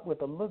go out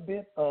with a little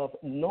bit of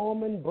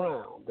Norman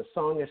Brown. The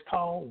song is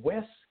called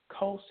West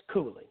Coast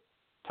Cooling.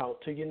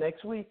 Talk to you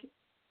next week.